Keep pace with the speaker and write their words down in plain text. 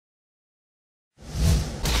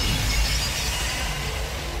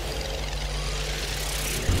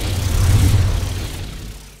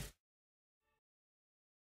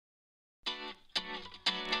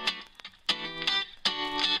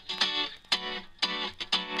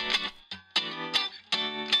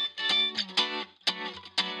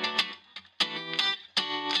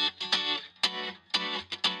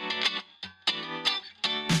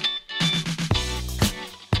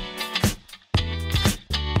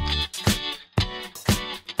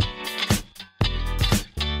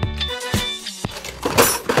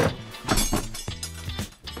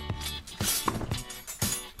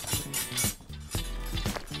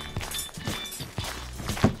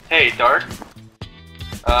Dark.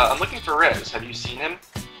 I'm looking for Rez. Have you seen him?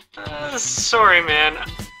 Sorry, man.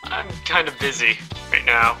 I'm kind of busy right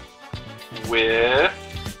now. With?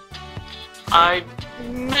 I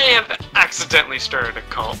may have accidentally started a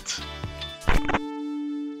cult.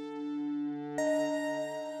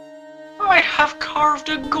 I have carved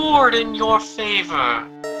a gourd in your favor.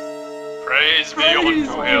 Praise be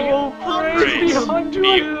unto him. Praise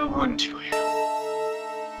be unto him.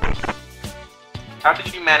 How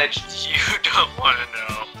did you manage? You don't want to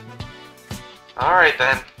know. Alright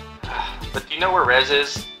then. But do you know where Rez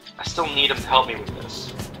is? I still need him to help me with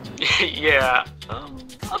this. Yeah,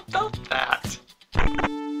 about that.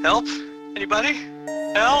 Help? Anybody?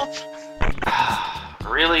 Help?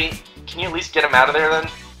 Really? Can you at least get him out of there then?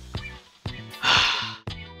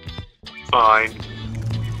 Fine.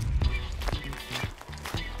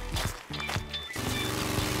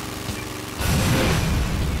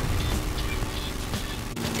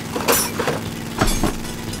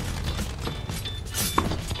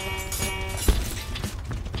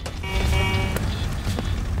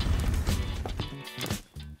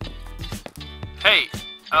 Hey,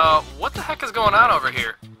 what the heck is going on over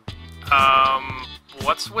here?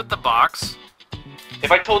 What's with the box?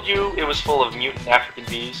 If I told you it was full of mutant African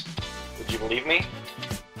bees, would you believe me?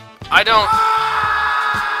 I don't...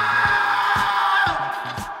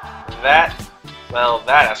 That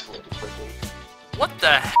escalated quickly. What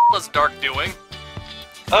the hell is Dark doing?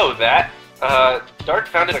 Oh, that? Dark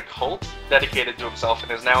founded a cult dedicated to himself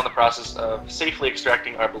and is now in the process of safely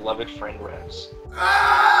extracting our beloved friend Rez.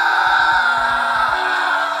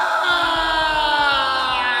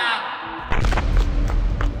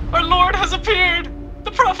 Our Lord has appeared!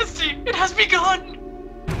 The prophecy! It has begun!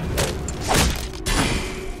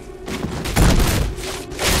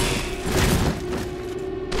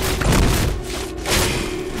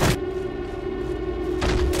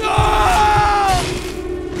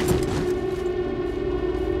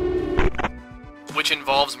 Which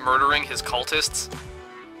involves murdering his cultists?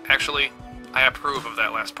 Actually, I approve of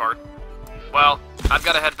that last part. Well, I've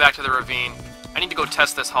got to head back to the ravine. I need to go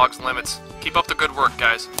test this hog's limits. Keep up the good work,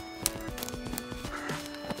 guys.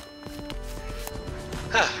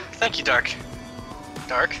 Thank you, Dark.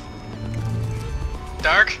 Dark?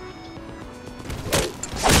 Dark?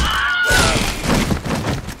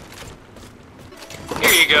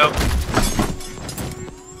 Here you go.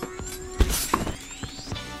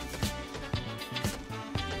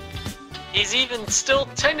 He's even still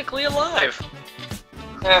technically alive.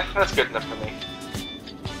 That's good enough for me.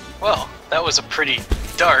 Well, that was a pretty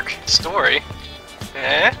dark story.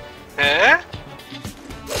 Eh? Eh?